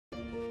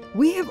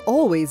We have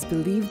always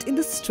believed in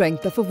the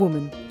strength of a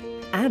woman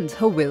and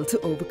her will to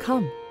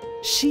overcome.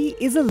 She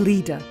is a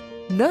leader,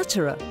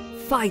 nurturer,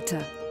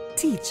 fighter,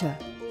 teacher,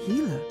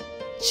 healer,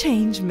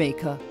 change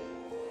maker.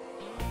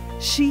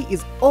 She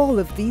is all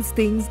of these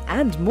things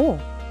and more.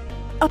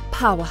 A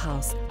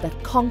powerhouse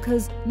that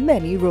conquers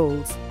many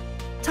roles.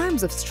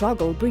 Times of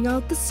struggle bring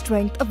out the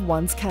strength of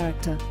one's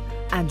character,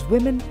 and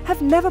women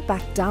have never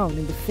backed down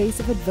in the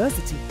face of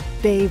adversity.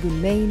 They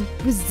remain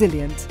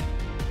resilient.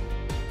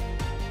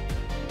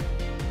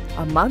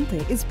 Amante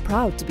is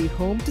proud to be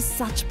home to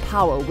such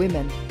power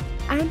women,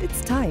 and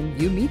it's time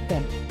you meet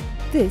them.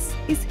 This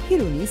is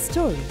Hiruni's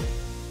story.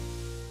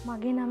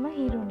 මගේ නම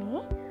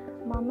හිරුනි.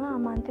 මම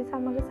අමන්තේ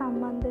සමග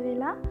සම්බන්ධ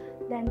වෙලා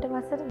දැන්ට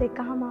වසර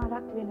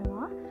 2කමාරක්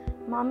වෙනවා.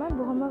 මම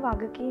බොහොම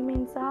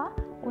වගකීමෙන්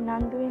සහ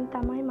උනන්දුවෙන්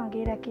තමයි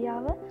මගේ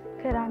රැකියාව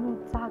කරන්න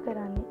උත්සාහ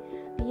කරන්නේ.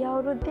 ඊ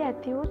අවුරුද්දේ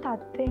ඇති වූ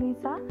තත්ත්වය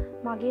නිසා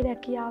මගේ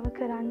රැකියාව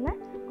කරන්න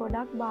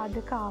ගොඩක්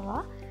බාධක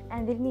ආවා.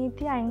 ඇඳිරි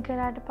නීතිය අයින්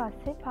කරාට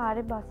පස්සේ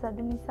පාරේ බස්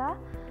අඩු නිසා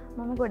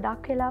මම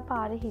ගොඩක් වෙලා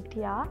පාරේ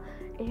හිටියා.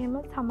 එහෙම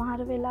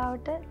සමහර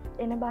වෙලාවට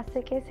එන බස්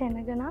එකේ සෙනග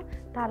නම්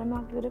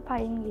තරමක් දුර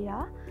පයින්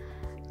ගියා.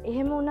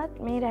 එහෙම වුණත්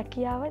මේ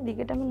රැකියාව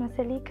දිගටම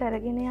නොසැලී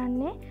කරගෙන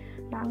යන්නේ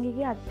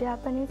නංගිගේ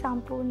අධ්‍යාපනය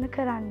සම්පූර්ණ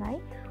කරන්නයි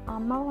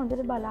අම්මව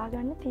හොඳට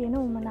බලාගන්න තියෙන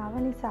උවමනාව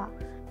නිසා.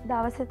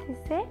 දවස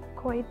තිස්සේ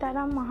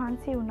කොයිතරම්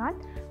මහන්සි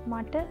වුණත්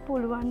මට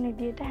පුළුවන්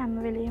විදියට හැම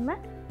වෙලේම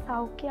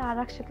සෞඛ්‍ය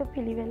ආරක්ෂක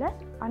පිළිවෙල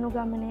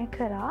අනුගමනය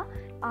කරා.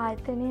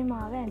 ආයතනයේ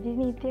මාව ඇඳිරි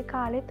නීතිය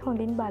කාලෙත්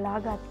හොඳින්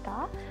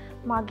බලාගත්තා.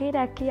 මගේ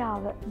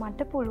රැකියාව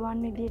මට පුළුවන්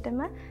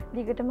විදියටම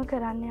දිගටම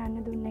කරන්න යන්න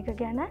දුන්න එක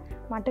ගැන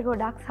මට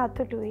ගොඩක්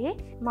සතුටුයි.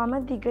 මම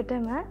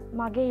දිගටම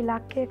මගේ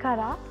ඉලක්කය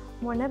කරා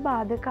මොන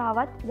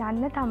බාධකාවත්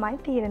යන්න තමයි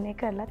තීරණය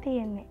කරලා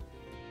තියෙන්නේ.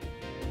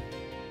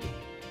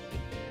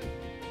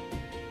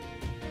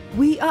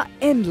 We are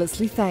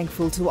endlessly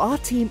thankful to our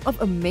team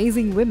of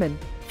amazing women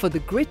for the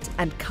grit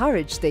and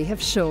courage they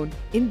have shown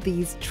in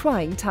these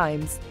trying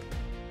times.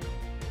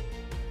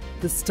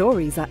 The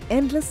stories are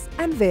endless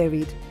and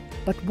varied,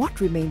 but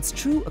what remains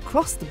true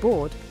across the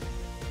board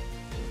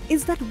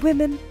is that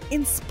women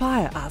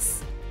inspire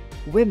us.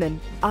 Women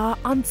are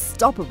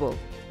unstoppable.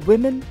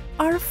 Women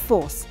are a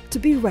force to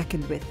be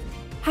reckoned with.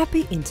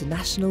 Happy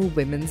International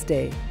Women's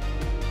Day.